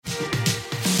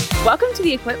Welcome to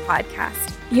the Equip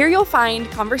Podcast. Here you'll find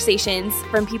conversations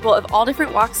from people of all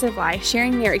different walks of life,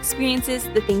 sharing their experiences,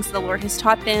 the things the Lord has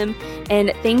taught them,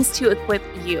 and things to equip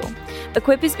you.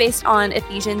 Equip is based on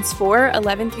Ephesians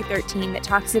 4:11-13 that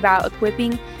talks about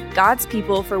equipping God's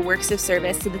people for works of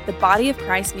service so that the body of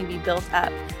Christ may be built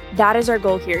up. That is our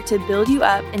goal here, to build you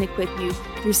up and equip you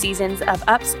through seasons of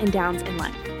ups and downs in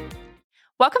life.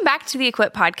 Welcome back to the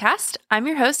Equip Podcast. I'm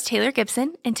your host, Taylor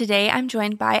Gibson, and today I'm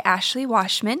joined by Ashley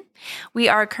Washman. We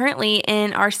are currently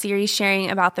in our series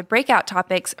sharing about the breakout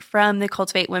topics from the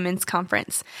Cultivate Women's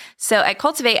Conference. So at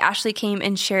Cultivate, Ashley came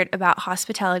and shared about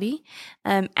hospitality.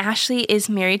 Ashley is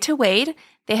married to Wade.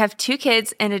 They have 2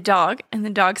 kids and a dog, and the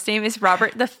dog's name is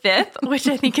Robert the Fifth, which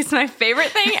I think is my favorite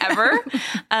thing ever.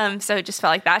 So it just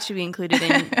felt like that should be included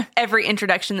in every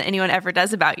introduction that anyone ever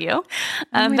does about you.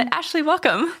 But Ashley,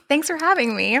 welcome. Thanks for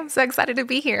having me. I'm so excited to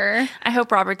be here. I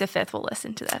hope Robert the Fifth will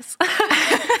listen to this.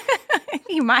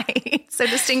 He might. So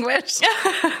distinguished.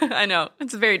 I know.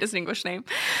 It's a very distinguished name.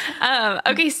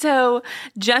 Okay, so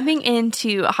jumping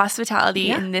into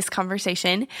hospitality in this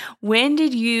conversation, when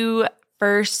did you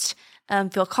first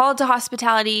feel called to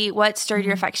hospitality? What stirred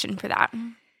your affection for that?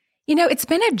 You know, it's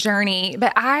been a journey,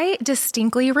 but I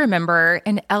distinctly remember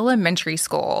in elementary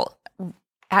school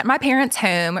at my parents'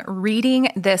 home reading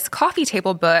this coffee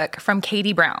table book from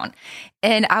Katie Brown.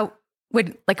 And I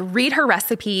would read her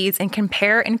recipes and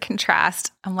compare and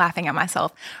contrast. I'm laughing at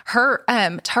myself. Her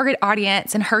target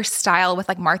audience and her style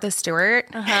with Martha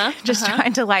Stewart,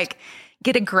 trying to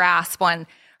get a grasp on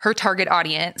her target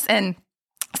audience. And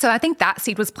so I think that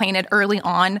seed was planted early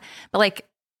on, but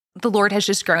the Lord has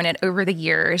just grown it over the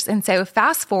years. And so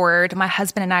fast forward, my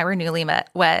husband and I were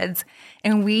newlyweds,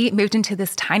 and we moved into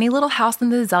this tiny little house in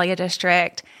the Azalea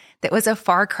district that was a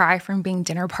far cry from being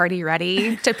dinner party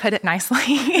ready, to put it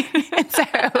nicely. And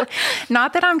so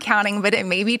not that I'm counting, but it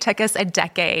maybe took us a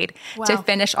decade to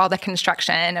finish all the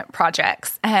construction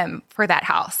projects for that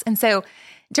house. And so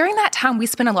during that time, we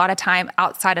spent a lot of time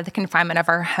outside of the confinement of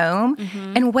our home.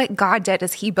 And what God did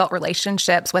is he built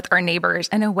relationships with our neighbors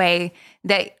in a way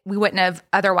that we wouldn't have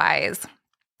otherwise.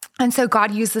 And so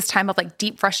God used this time of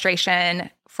deep frustration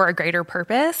for a greater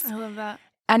purpose. I love that.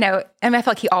 I know. And I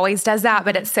feel like he always does that,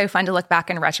 but it's so fun to look back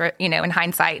in in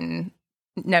hindsight and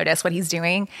notice what he's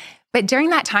doing. But during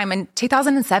that time in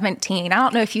 2017, I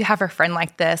don't know if you have a friend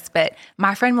like this, but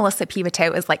my friend Melissa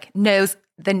Pivoto knows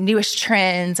the newest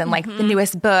trends and the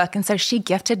newest book. And so she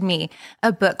gifted me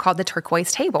a book called The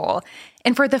Turquoise Table.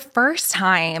 And for the first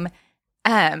time,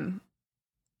 I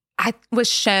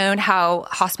was shown how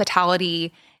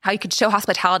you could show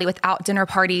hospitality without dinner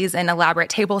parties and elaborate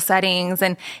table settings.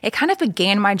 And it kind of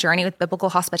began my journey with biblical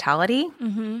hospitality.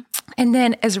 And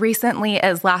then as recently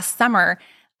as last summer,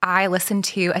 I listened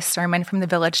to a sermon from the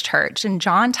Village Church, and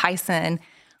John Tyson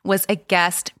was a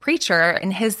guest preacher,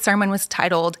 and his sermon was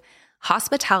titled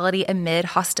Hospitality Amid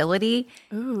Hostility.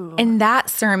 Ooh. And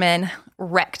that sermon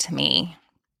wrecked me.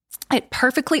 It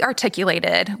perfectly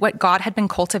articulated what God had been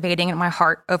cultivating in my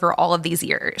heart over all of these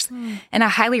years. And I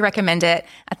highly recommend it.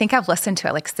 I think I've listened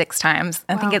to it 6 times.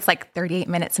 I think it's 38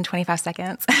 minutes and 25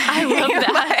 seconds. I love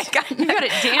that. You got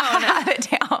it down. I have it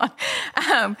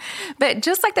down. But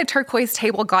just like the Turquoise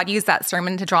Table, God used that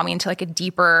sermon to draw me into a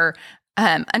deeper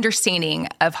understanding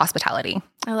of hospitality.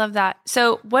 I love that.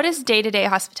 So what does day-to-day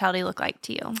hospitality look like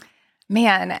to you?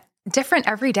 Man, different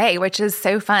every day, which is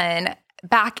so fun.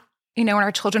 Back when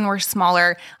our children were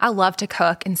smaller, I loved to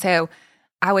cook. And so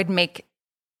I would make,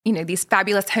 these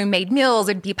fabulous homemade meals.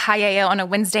 It'd be paella on a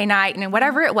Wednesday night. And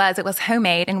whatever it was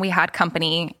homemade, and we had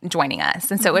company joining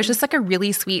us. And so it was just a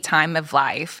really sweet time of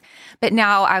life. But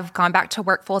now I've gone back to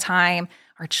work full time.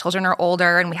 Our children are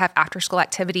older and we have after school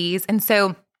activities. And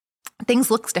so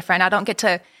things look different. I don't get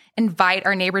to invite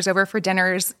our neighbors over for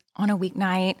dinners on a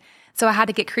weeknight. So I had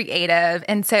to get creative.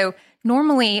 And so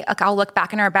normally, I'll look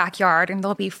back in our backyard and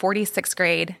there'll be 46th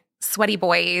grade sweaty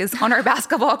boys on our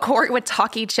basketball court with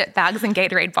Talkie chip bags and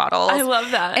Gatorade bottles. I love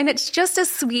that. And it's just as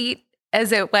sweet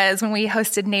as it was when we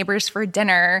hosted neighbors for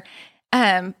dinner.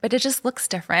 But it just looks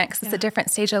different because it's a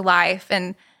different stage of life.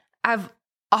 And I've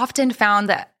often found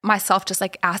that myself just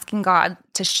asking God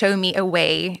to show me a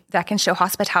way that I can show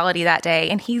hospitality that day.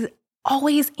 And he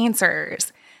always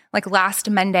answers. Last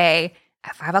Monday,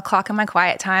 at 5:00 in my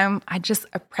quiet time, I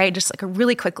prayed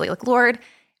really quickly, Lord,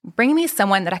 bring me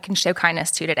someone that I can show kindness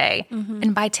to today.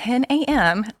 And by 10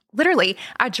 a.m., literally,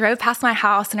 I drove past my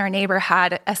house and our neighbor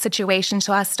had a situation.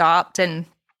 So I stopped and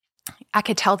I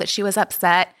could tell that she was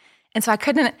upset. And so I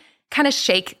couldn't kind of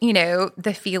shake,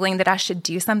 the feeling that I should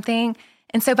do something.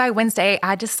 And so by Wednesday,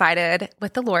 I decided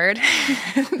with the Lord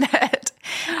that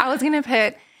I was going to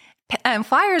put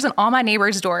flyers on all my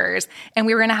neighbors' doors. And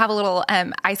we were going to have a little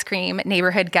ice cream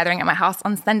neighborhood gathering at my house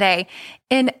on Sunday.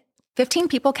 And 15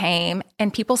 people came,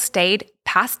 and people stayed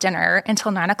past dinner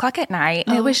until 9 o'clock at night.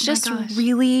 And it was just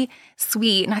really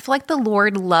sweet. And I feel like the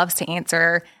Lord loves to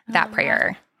answer that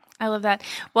prayer. I love that.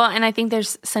 Well, and I think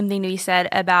there's something to be said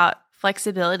about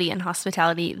flexibility and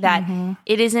hospitality, that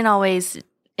it isn't always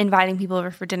inviting people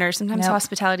over for dinner. Sometimes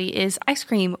hospitality is ice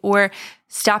cream or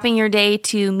stopping your day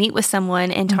to meet with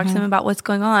someone and talk to them about what's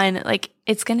going on. Like,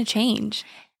 it's going to change,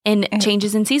 and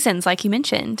changes in seasons, like you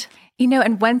mentioned. You know,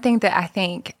 and one thing that I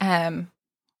think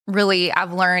really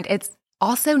I've learned, it's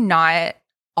also not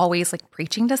always like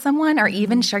preaching to someone or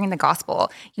even sharing the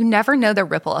gospel. You never know the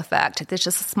ripple effect that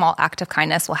just a small act of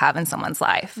kindness will have in someone's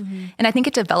life. And I think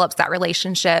it develops that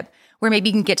relationship where maybe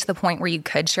you can get to the point where you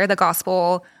could share the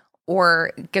gospel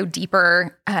or go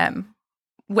deeper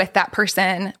with that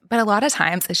person. But a lot of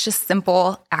times it's just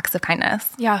simple acts of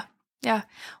kindness. Yeah. Yeah.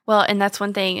 Well, and that's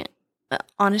one thing,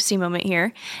 honesty moment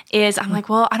here is I'm like,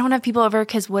 well, I don't have people over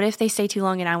because what if they stay too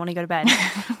long and I want to go to bed?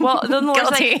 Well, then the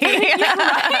Lord's like,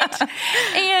 right?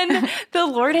 And the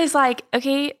Lord is like,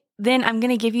 okay, then I'm going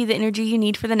to give you the energy you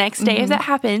need for the next day if that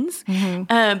happens.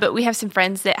 But we have some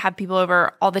friends that have people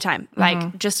over all the time,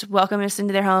 like just welcome us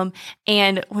into their home.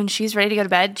 And when she's ready to go to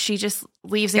bed, she just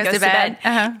leaves and goes to bed.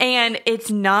 And it's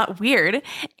not weird.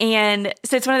 And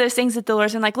so it's one of those things that the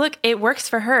Lord's been like, look, it works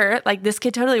for her. Like, this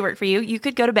could totally work for you. You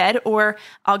could go to bed, or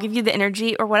I'll give you the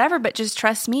energy or whatever, but just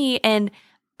trust me and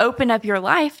open up your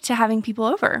life to having people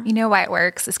over. You know why it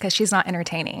works? Is because she's not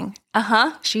entertaining.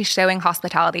 She's showing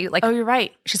hospitality. Like, oh, you're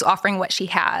right. She's offering what she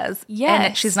has. Yes.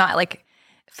 And she's not like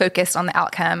focused on the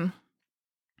outcome.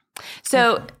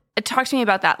 So talk to me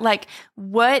about that. Like,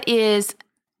 what is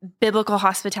biblical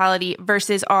hospitality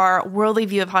versus our worldly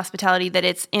view of hospitality, that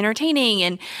it's entertaining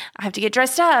and I have to get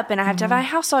dressed up and I have to have a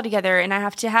house all together and I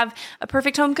have to have a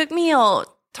perfect home cooked meal?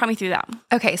 Talk me through that.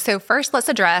 Okay. So first let's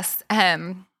address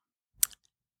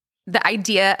the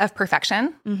idea of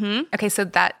perfection. Okay, so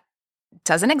that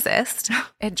doesn't exist.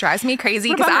 It drives me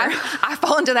crazy because I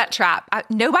fall into that trap.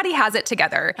 Nobody has it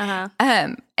together.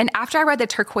 And after I read The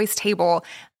Turquoise Table,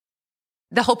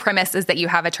 the whole premise is that you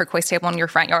have a turquoise table in your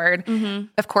front yard.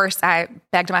 Of course, I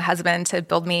begged my husband to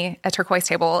build me a turquoise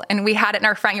table, and we had it in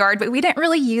our front yard, but we didn't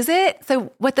really use it.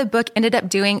 So what the book ended up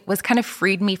doing was kind of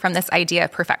freed me from this idea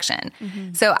of perfection.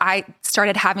 So I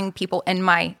started having people in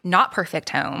my not perfect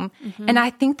home. And I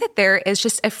think that there is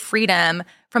just a freedom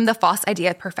from the false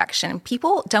idea of perfection.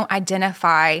 People don't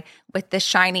identify with the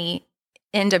shiny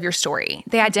end of your story.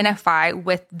 They identify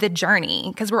with the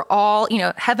journey, because we're all,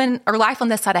 heaven or life on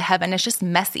this side of heaven is just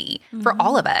messy for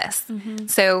all of us.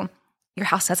 So your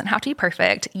house doesn't have to be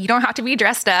perfect. You don't have to be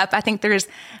dressed up. I think there's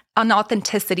an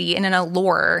authenticity and an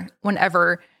allure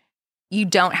whenever you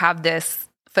don't have this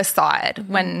facade,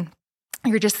 when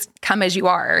you're just come as you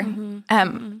are.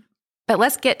 But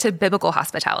let's get to biblical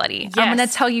hospitality. Yes. I'm going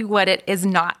to tell you what it is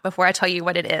not before I tell you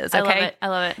what it is. Okay. I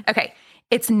love it. Okay.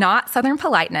 It's not Southern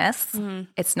politeness.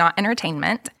 It's not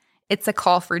entertainment. It's a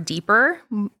call for deeper.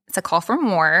 It's a call for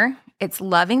more. It's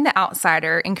loving the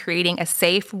outsider and creating a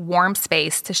safe, warm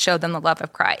space to show them the love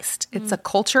of Christ. It's a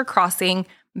culture-crossing,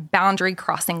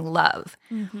 boundary-crossing love.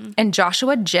 And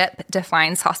Joshua Jipp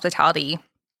defines hospitality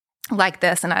like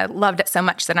this, and I loved it so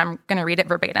much that I'm going to read it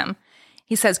verbatim.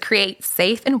 He says, create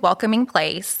safe and welcoming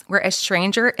place where a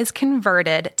stranger is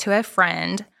converted to a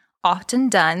friend, often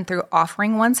done through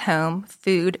offering one's home,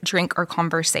 food, drink, or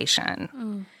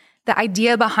conversation. The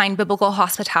idea behind biblical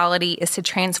hospitality is to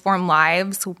transform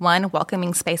lives one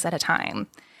welcoming space at a time.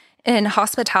 And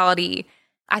hospitality,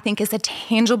 I think, is a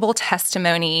tangible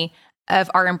testimony of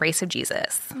our embrace of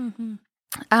Jesus.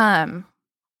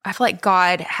 I feel like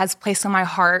God has placed on my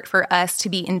heart for us to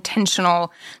be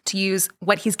intentional to use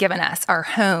what he's given us, our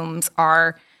homes,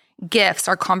 our gifts,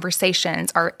 our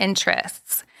conversations, our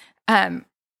interests,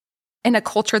 in a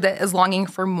culture that is longing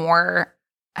for more.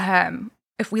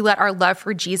 If we let our love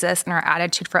for Jesus and our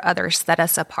attitude for others set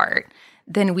us apart,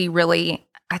 then we really,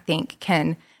 I think,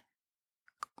 can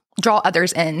draw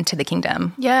others into the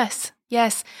kingdom. Yes.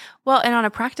 Well, and on a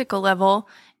practical level,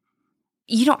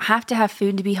 you don't have to have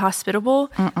food to be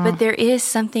hospitable, but there is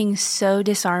something so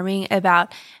disarming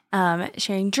about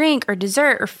sharing drink or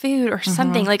dessert or food or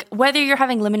something. Like, whether you're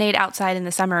having lemonade outside in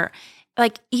the summer,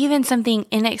 like even something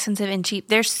inexpensive and cheap,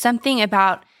 there's something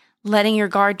about letting your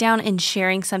guard down and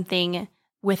sharing something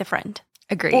with a friend.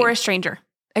 Agreed. Or a stranger.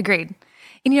 Agreed.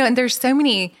 And there's so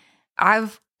many,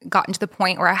 I've gotten to the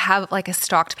point where I have like a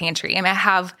stocked pantry. I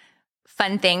have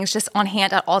fun things just on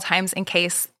hand at all times in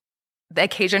case the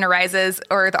occasion arises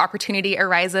or the opportunity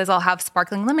arises, I'll have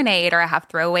sparkling lemonade, or I have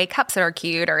throwaway cups that are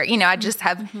cute, or, I just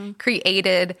have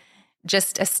created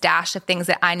just a stash of things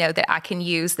that I know that I can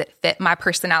use that fit my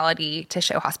personality to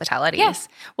show hospitality. Yes.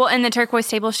 Well, in the turquoise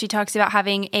table, she talks about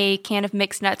having a can of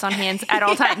mixed nuts on hand at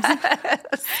all times.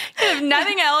 If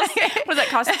nothing else, what does that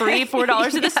cost?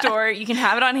 $3-4 at the store. You can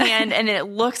have it on hand, and it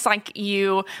looks like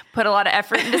you put a lot of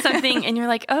effort into something, and you're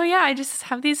like, oh yeah, I just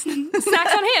have these snacks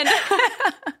on hand.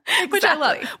 Which I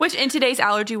love. Which in today's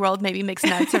allergy world, maybe mixed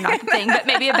nuts are not the thing, but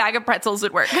maybe a bag of pretzels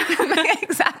would work.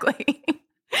 Exactly.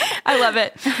 I love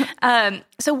it.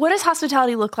 So what does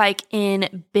hospitality look like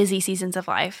in busy seasons of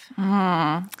life?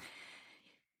 I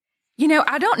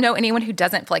don't know anyone who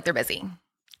doesn't feel like they're busy.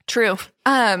 True.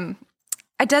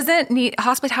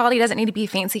 Hospitality doesn't need to be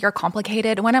fancy or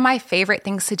complicated. One of my favorite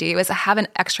things to do is I have an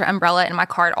extra umbrella in my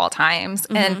car at all times.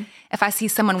 And if I see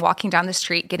someone walking down the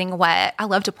street getting wet, I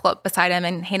love to pull up beside him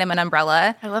and hand him an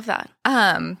umbrella. I love that.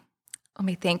 Let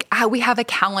me think. We have a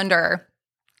calendar.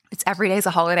 It's every day's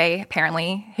a holiday,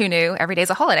 apparently. Who knew? Every day's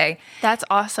a holiday. That's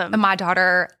awesome. My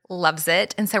daughter loves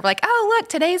it. And so we're like, oh, look,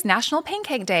 today's National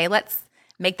Pancake Day. Let's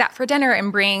make that for dinner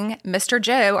and bring Mr.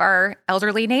 Joe, our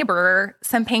elderly neighbor,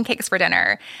 some pancakes for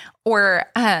dinner. Or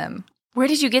where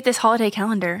did you get this holiday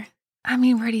calendar?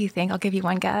 Where do you think? I'll give you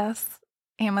one guess.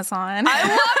 Amazon. I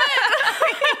love it.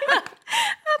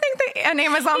 I think an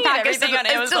Amazon package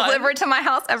is delivered to my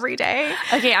house every day.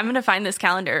 Okay, I'm going to find this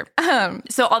calendar.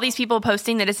 So all these people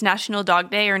posting that it's National Dog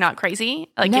Day are not crazy?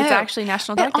 Like, no, it's actually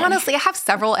National Dog Day? Honestly, I have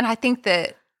several, and I think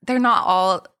that they're not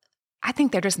all... I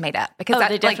think they're just made up. Because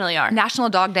they definitely are. National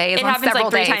Dog Day is on several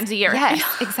days. It happens 3 times a year.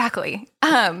 Yes, exactly.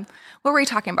 What were we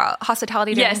talking about?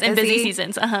 Hospitality during in busy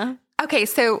seasons. Okay,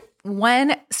 so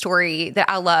one story that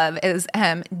I love is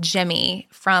Jimmy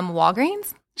from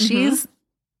Walgreens.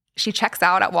 She checks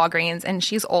out at Walgreens, and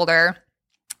she's older.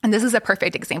 And this is a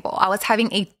perfect example. I was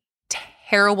having a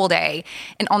terrible day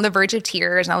and on the verge of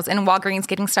tears, and I was in Walgreens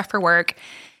getting stuff for work.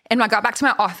 And when I got back to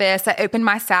my office, I opened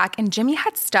my sack, and Jimmy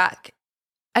had stuck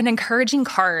an encouraging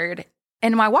card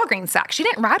in my Walgreens sack. She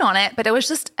didn't write on it, but it was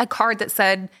just a card that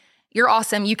said, "You're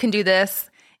awesome. You can do this."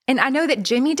 And I know that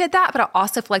Jimmy did that, but I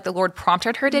also feel like the Lord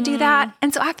prompted her to do that.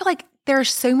 And so I feel like there are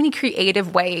so many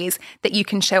creative ways that you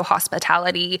can show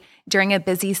hospitality during a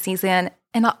busy season.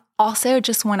 And I also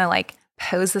just want to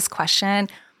pose this question.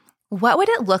 What would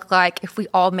it look like if we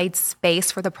all made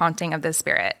space for the prompting of the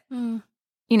Spirit?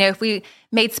 If we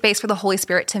made space for the Holy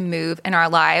Spirit to move in our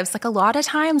lives, a lot of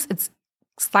times it's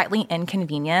slightly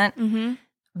inconvenient,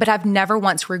 but I've never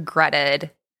once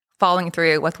regretted following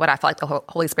through with what I felt like the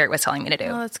Holy Spirit was telling me to do.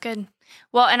 Oh, that's good.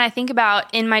 Well, and I think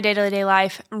about in my day-to-day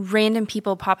life, random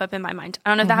people pop up in my mind.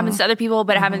 I don't know if that happens to other people,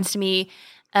 but it happens to me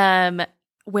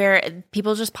where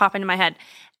people just pop into my head.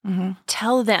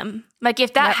 Tell them.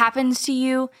 If that happens to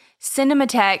you, send them a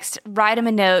text, write them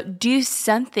a note, do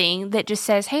something that just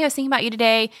says, hey, I was thinking about you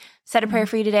today, said a prayer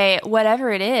for you today, whatever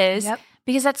it is.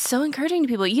 Because that's so encouraging to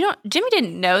people. Jimmy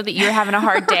didn't know that you were having a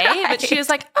hard day, but she was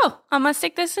like, oh, I'm going to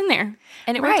stick this in there.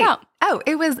 And it worked out. Oh,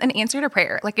 it was an answer to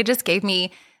prayer. It just gave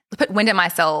me, put wind in my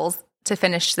sails to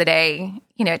finish the day.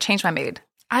 It changed my mood.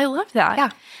 I love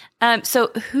that. Yeah. So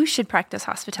who should practice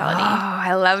hospitality? Oh,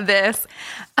 I love this.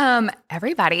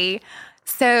 Everybody.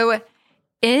 So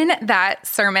in that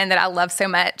sermon that I love so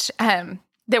much,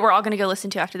 that we're all going to go listen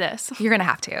to after this. You're going to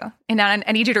have to. And I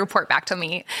need you to report back to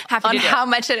me on how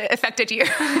much it affected you.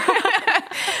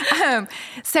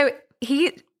 So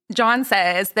John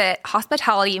says that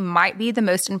hospitality might be the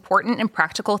most important and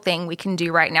practical thing we can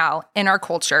do right now in our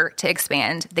culture to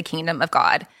expand the kingdom of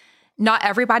God. Not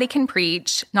everybody can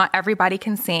preach, not everybody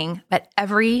can sing, but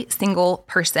every single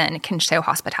person can show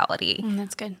hospitality.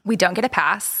 That's good. We don't get a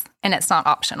pass, and it's not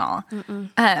optional.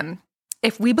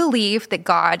 If we believe that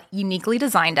God uniquely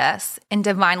designed us and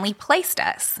divinely placed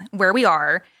us where we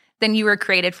are, then you were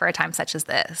created for a time such as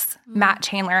this. Matt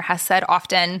Chandler has said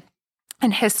often in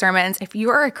his sermons, if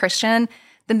you are a Christian,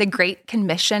 then the Great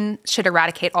Commission should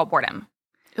eradicate all boredom.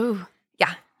 Ooh.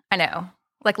 Yeah, I know.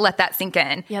 Let that sink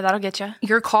in. Yeah, that'll get you.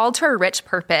 You're called to a rich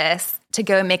purpose to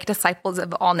go make disciples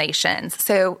of all nations.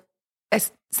 So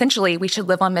essentially, we should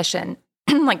live on mission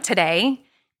today,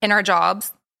 in our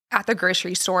jobs, at the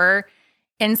grocery store,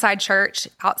 inside church,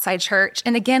 outside church.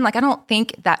 And again, I don't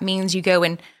think that means you go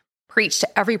and preach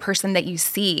to every person that you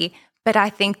see, but I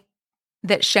think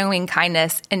that showing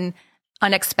kindness and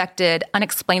unexpected,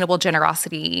 unexplainable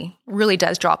generosity really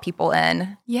does draw people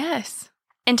in. Yes.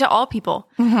 And to all people.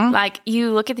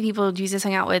 You look at the people Jesus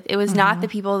hung out with, it was not the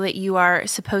people that you are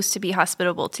supposed to be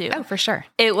hospitable to. Oh, for sure.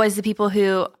 It was the people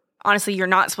who honestly, you're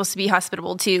not supposed to be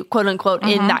hospitable to, quote unquote,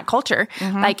 in that culture.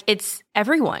 Like, it's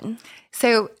everyone.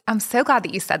 So I'm so glad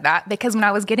that you said that, because when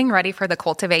I was getting ready for the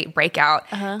Cultivate breakout,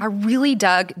 I really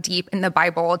dug deep in the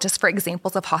Bible just for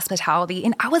examples of hospitality,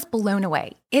 and I was blown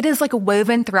away. It is like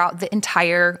woven throughout the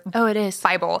entire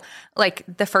Bible, like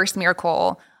the first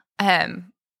miracle,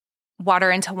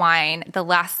 water into wine, the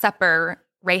Last Supper,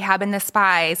 Rahab and the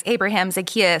spies, Abraham,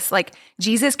 Zacchaeus. Like,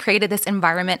 Jesus created this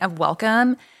environment of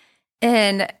welcome.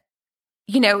 And,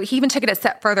 you know, he even took it a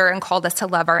step further and called us to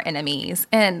love our enemies.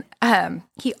 And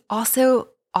he also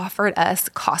offered us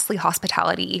costly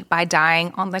hospitality by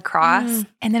dying on the cross.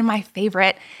 And then my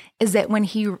favorite is that when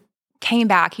he came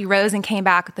back, he rose and came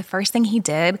back, the first thing he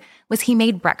did was he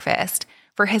made breakfast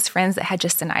for his friends that had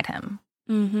just denied him.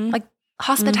 Like,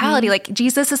 hospitality, like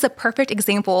Jesus is a perfect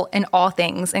example in all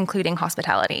things, including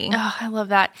hospitality. Oh, I love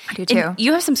that. I do too. And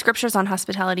you have some scriptures on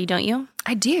hospitality, don't you?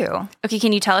 I do. Okay,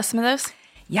 can you tell us some of those?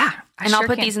 Yeah. I'll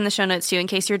put these in the show notes too, in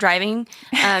case you're driving.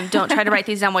 Don't try to write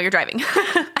these down while you're driving.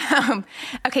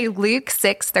 Okay, Luke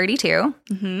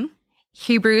 6:32,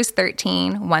 Hebrews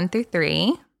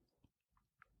 13:1-3,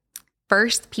 1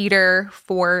 Peter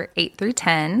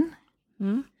 4:8-10.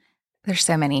 There's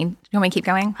so many. You want me to keep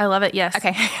going? I love it, yes.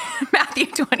 Okay. Matthew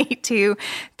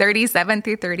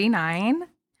 22:37-39,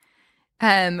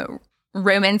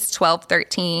 Romans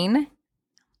 12:13,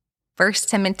 1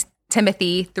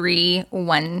 Timothy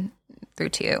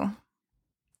 3:1-2.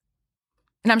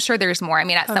 And I'm sure there's more. I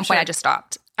mean, at some point I just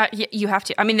stopped. You have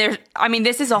to. I mean,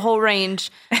 this is a whole range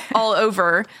all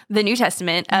over the New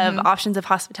Testament of options of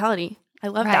hospitality. I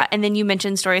love that. And then you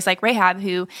mentioned stories like Rahab,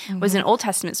 who was an Old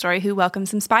Testament story, who welcomed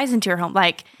some spies into her home.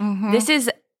 Like, this is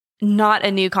not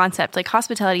a new concept. Like,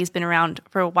 hospitality has been around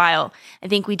for a while. I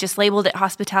think we just labeled it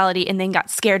hospitality and then got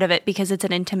scared of it because it's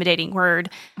an intimidating word.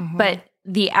 But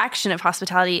the action of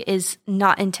hospitality is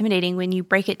not intimidating when you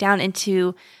break it down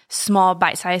into small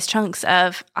bite-sized chunks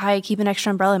of, I keep an extra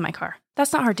umbrella in my car.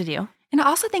 That's not hard to do. And I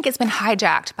also think it's been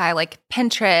hijacked by like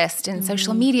Pinterest and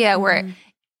social media, where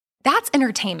that's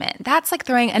entertainment. That's like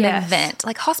throwing an event.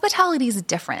 Like, hospitality is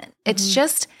different. It's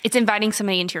just, it's inviting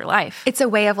somebody into your life. It's a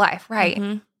way of life,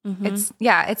 right?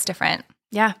 It's different.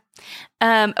 Yeah.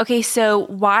 Okay, so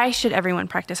why should everyone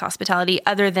practice hospitality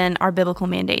other than our biblical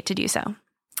mandate to do so?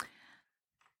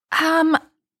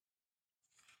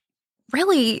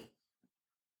 Really,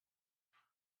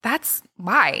 that's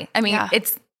why. I mean,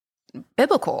 it's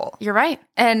biblical. You're right.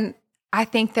 And I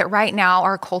think that right now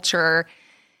our culture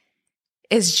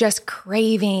is just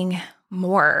craving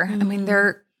more. I mean,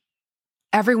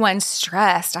 everyone's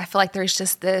stressed. I feel like there's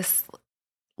just this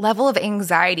level of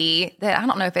anxiety that I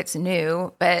don't know if it's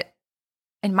new, but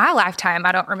in my lifetime,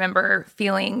 I don't remember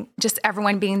feeling just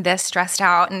everyone being this stressed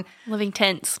out and living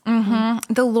tense.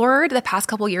 The Lord, the past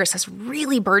couple of years, has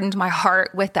really burdened my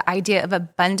heart with the idea of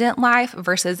abundant life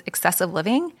versus excessive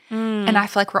living. And I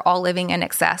feel like we're all living in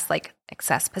excess, like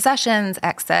excess possessions,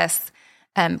 excess,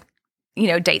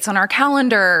 dates on our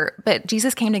calendar. But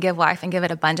Jesus came to give life and give it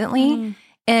abundantly.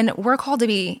 And we're called to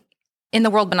be in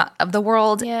the world, but not of the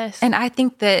world. Yes. And I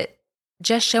think that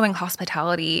just showing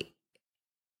hospitality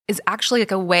is actually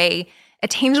like a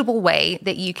tangible way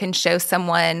that you can show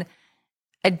someone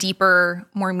a deeper,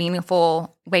 more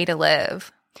meaningful way to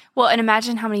live. Well, and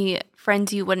imagine how many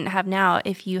friends you wouldn't have now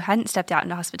if you hadn't stepped out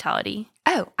into hospitality.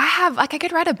 Oh, I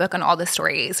could write a book on all the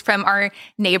stories from our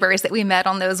neighbors that we met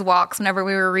on those walks whenever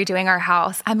we were redoing our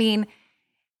house. I mean,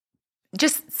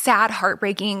 just sad,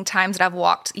 heartbreaking times that I've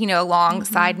walked,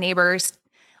 alongside neighbors,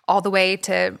 all the way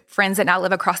to friends that now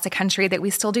live across the country that we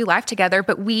still do life together,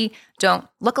 but we don't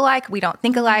look alike. We don't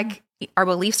think alike. Our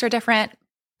beliefs are different,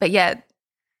 but yet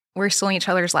we're still in each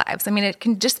other's lives. I mean, it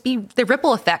can just be, the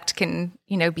ripple effect can,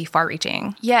 be far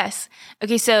reaching. Yes.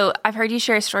 Okay. So I've heard you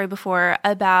share a story before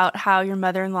about how your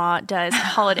mother-in-law does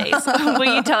holidays.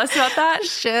 Will you tell us about that?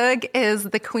 Shug is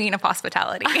the queen of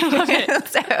hospitality. I love it.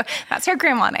 So that's her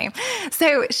grandma name.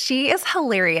 So she is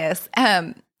hilarious.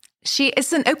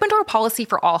 It's an open door policy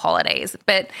for all holidays,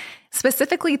 but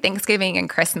specifically Thanksgiving and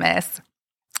Christmas,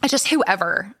 it's just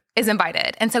whoever is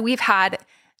invited. And so we've had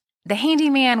the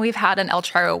handyman, we've had an El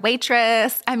Charo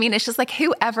waitress. I mean, it's just like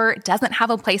whoever doesn't have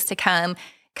a place to come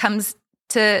comes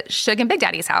to Shug and Big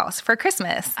Daddy's house for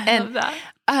Christmas. I love that.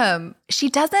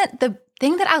 The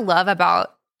thing that I love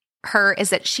about her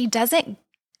is that she doesn't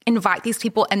invite these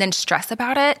people and then stress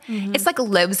about it. It's like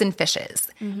loaves and fishes.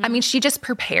 I mean, she just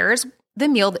prepares the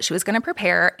meal that she was going to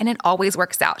prepare, and it always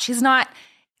works out. She's not,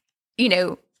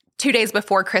 2 days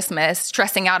before Christmas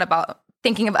stressing out about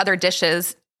thinking of other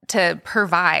dishes to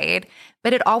provide,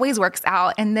 but it always works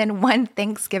out. And then one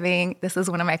Thanksgiving, this is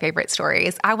one of my favorite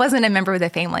stories. I wasn't a member of the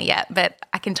family yet, but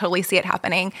I can totally see it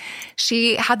happening.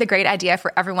 She had the great idea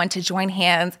for everyone to join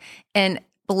hands and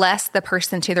bless the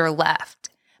person to their left.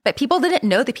 But people didn't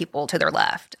know the people to their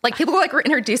left. Like people were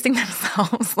introducing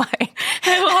themselves. Like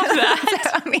I love that. So,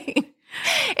 I mean,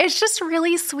 it's just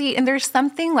really sweet. And there's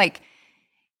something like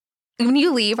when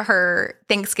you leave her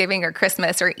Thanksgiving or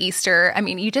Christmas or Easter, I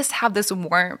mean, you just have this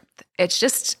warmth. It's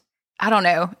just, I don't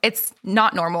know. It's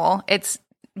not normal. It's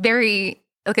very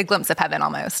like a glimpse of heaven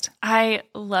almost. I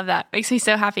love that. Makes me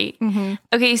so happy. Mm-hmm.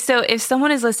 Okay, so if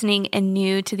someone is listening and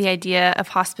new to the idea of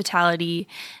hospitality,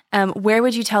 where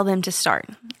would you tell them to start?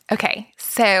 Okay,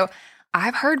 so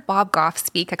I've heard Bob Goff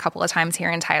speak a couple of times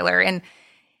here in Tyler, and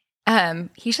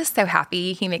he's just so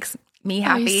happy. He makes me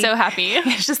happy. Oh, he's so happy.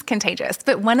 It's just contagious.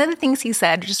 But one of the things he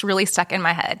said just really stuck in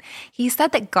my head. He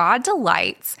said that God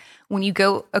delights when you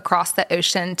go across the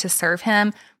ocean to serve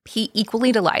him. He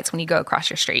equally delights when you go across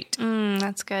your street.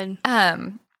 That's good.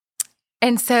 And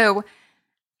so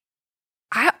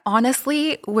I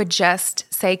honestly would just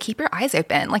say, keep your eyes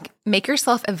open, like make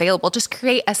yourself available. Just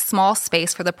create a small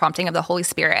space for the prompting of the Holy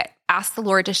Spirit. Ask the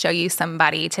Lord to show you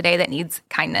somebody today that needs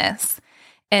kindness.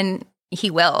 And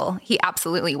he will. He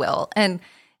absolutely will. And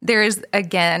there's,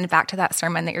 again, back to that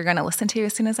sermon that you're going to listen to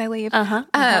as soon as I leave.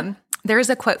 There's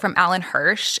a quote from Alan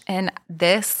Hirsch, and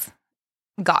this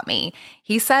got me.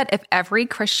 He said, if every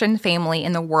Christian family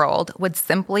in the world would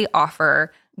simply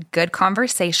offer good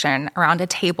conversation around a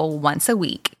table once a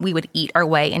week, we would eat our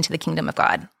way into the kingdom of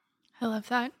God. I love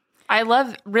that. I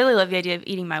really love the idea of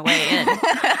eating my way in. But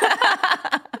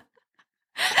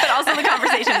also the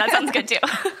conversation. That sounds good too.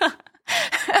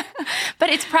 But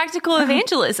it's practical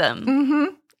evangelism. Mm-hmm.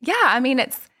 Yeah. I mean,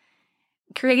 it's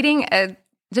creating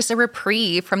just a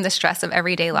reprieve from the stress of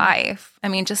everyday life. I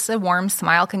mean, just a warm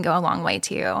smile can go a long way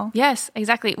too. Yes,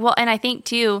 exactly. Well, and I think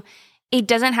too, it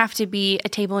doesn't have to be a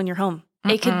table in your home.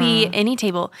 It could be any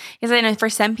table. Because I know for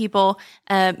some people,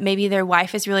 maybe their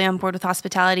wife is really on board with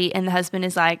hospitality and the husband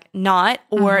is like not,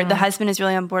 or the husband is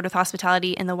really on board with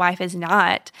hospitality and the wife is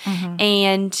not.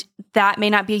 And that may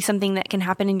not be something that can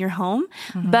happen in your home,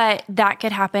 but that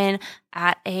could happen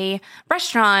at a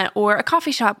restaurant or a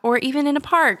coffee shop or even in a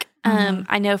park.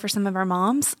 I know for some of our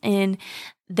moms, and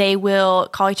they will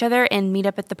call each other and meet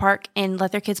up at the park and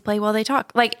let their kids play while they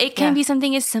talk. Like it can be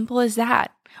something as simple as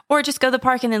that. Or just go to the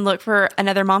park and then look for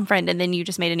another mom friend, and then you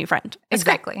just made a new friend.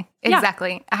 Exactly.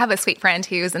 I have a sweet friend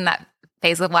who's in that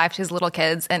phase of life. She has little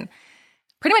kids, and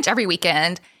pretty much every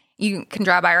weekend you can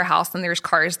drive by her house and there's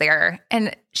cars there.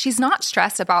 And she's not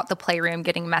stressed about the playroom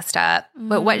getting messed up.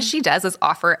 But what she does is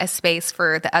offer a space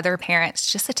for the other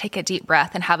parents just to take a deep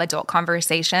breath and have adult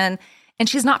conversation. And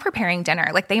she's not preparing dinner.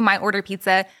 Like they might order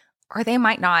pizza or they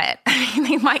might not. I mean,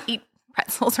 they might eat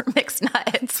pretzels or mixed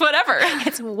nuts, whatever.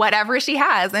 It's whatever she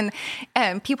has. And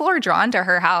people are drawn to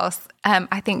her house,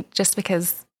 I think, just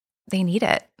because they need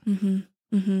it.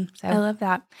 So. I love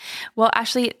that. Well,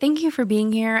 Ashley, thank you for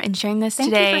being here and sharing this today.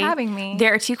 Thank you for having me.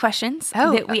 There are 2 questions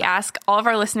that we ask all of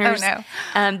our listeners that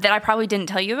I probably didn't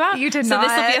tell you about. You did not. So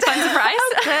this will be a fun surprise.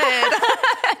 Good.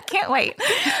 Can't wait.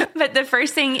 But the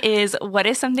first thing is, what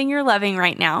is something you're loving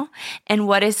right now? And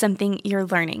what is something you're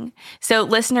learning? So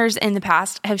listeners in the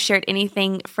past have shared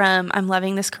anything from I'm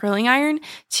loving this curling iron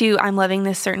to I'm loving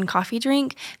this certain coffee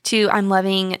drink to I'm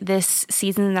loving this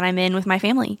season that I'm in with my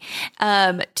family.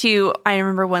 To I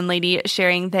remember one lady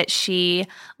sharing that she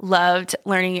loved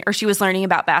learning, or she was learning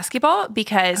about basketball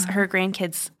because her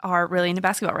grandkids are really into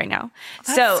basketball right now.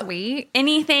 That's sweet.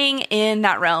 Anything in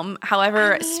that realm,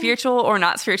 however spiritual or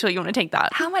not spiritual you want to take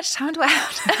that. How much time do I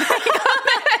have to think on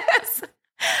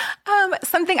this?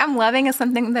 Something I'm loving is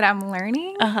something that I'm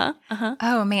learning.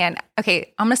 Oh man.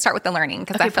 Okay, I'm gonna start with the learning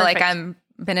because I feel like I'm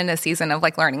been in a season of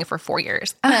like learning for 4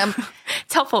 years.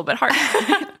 It's helpful but hard.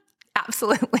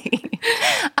 Absolutely.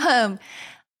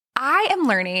 I am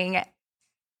learning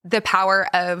the power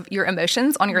of your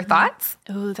emotions on your thoughts.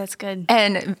 Oh, that's good.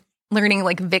 And learning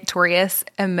like victorious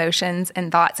emotions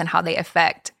and thoughts and how they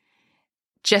affect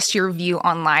just your view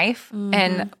on life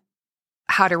and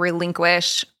how to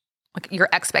relinquish like your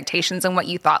expectations and what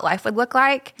you thought life would look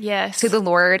like to the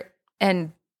Lord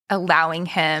and allowing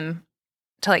him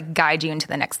to like guide you into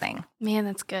the next thing. Man,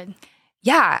 that's good.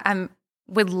 Yeah. I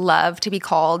would love to be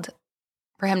called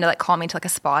for him to like call me to like a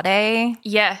spa day.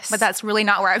 Yes. But that's really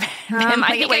not where I've been.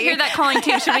 I think I hear that calling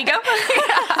too. Should we go?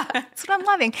 Yeah, that's what I'm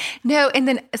loving. No, and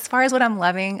then as far as what I'm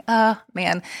loving,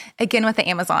 man, again with the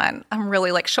Amazon, I'm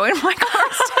really like showing my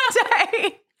cards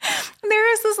today.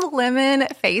 There is this lemon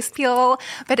face peel,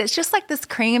 but it's just like this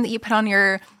cream that you put on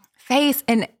your face,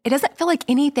 and it doesn't feel like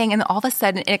anything, and all of a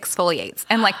sudden it exfoliates,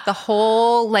 and like the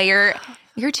whole layer.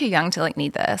 You're too young to like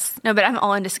need this. No, but I'm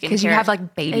all into skincare. Because you have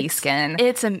like baby skin.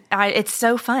 It's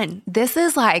so fun. This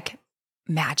is like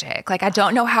magic. Like I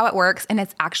don't know how it works, and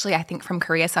it's actually I think from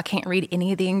Korea, so I can't read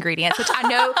any of the ingredients, which I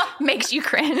know makes you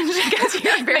cringe because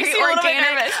you're very makes you organic. A little bit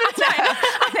nervous.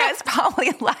 I know it's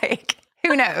probably like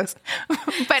who knows,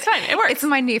 but it's fine. It works. It's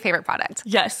my new favorite product.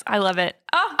 Yes, I love it.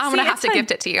 Oh, I'm gonna have to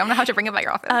gift it to you. I'm gonna have to bring it by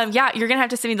your office. Yeah, you're gonna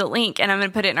have to send me the link, and I'm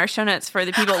gonna put it in our show notes for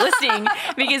the people listening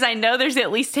because I know there's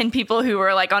at least 10 people who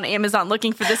are like on Amazon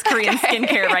looking for this Korean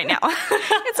skincare right now.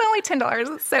 It's only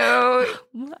 $10, so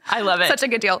I love it. Such a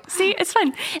good deal. See, it's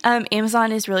fun.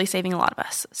 Amazon is really saving a lot of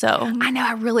us. So I know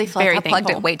I really feel like I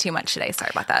plugged it way too much today.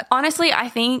 Sorry about that. Honestly, I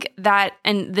think that,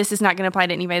 and this is not going to apply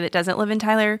to anybody that doesn't live in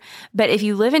Tyler, but if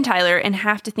you live in Tyler and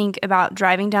have to think about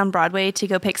driving down Broadway to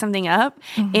go pick something up,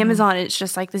 Amazon is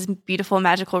just like this beautiful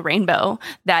magical rainbow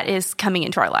that is coming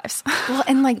into our lives. Well,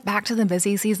 and like back to the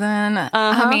busy season.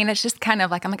 I mean, it's just kind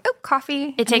of like, I'm like, oh,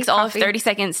 coffee. It takes all of 30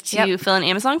 seconds to fill an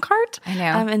Amazon cart. I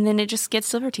know. And then it just gets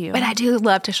delivered to you. But I do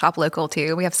love to shop local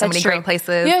too. We have so many great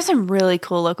places. We have some really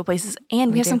cool local places.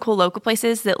 And we have some cool local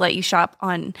places that let you shop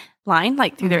online,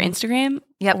 like through their Instagram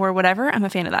or whatever. I'm a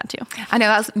fan of that too. I know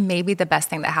that was maybe the best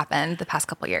thing that happened the past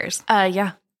couple of years.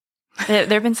 Yeah. There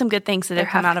have been some good things that have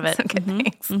come out of it. Some good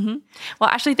things. Well,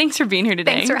 Ashley, thanks for being here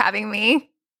today. Thanks for having me.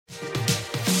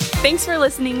 Thanks for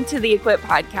listening to the Equip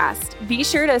Podcast. Be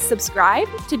sure to subscribe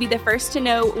to be the first to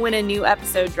know when a new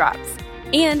episode drops.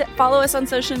 And follow us on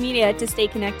social media to stay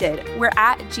connected. We're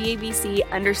at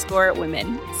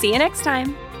GABC_women. See you next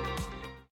time.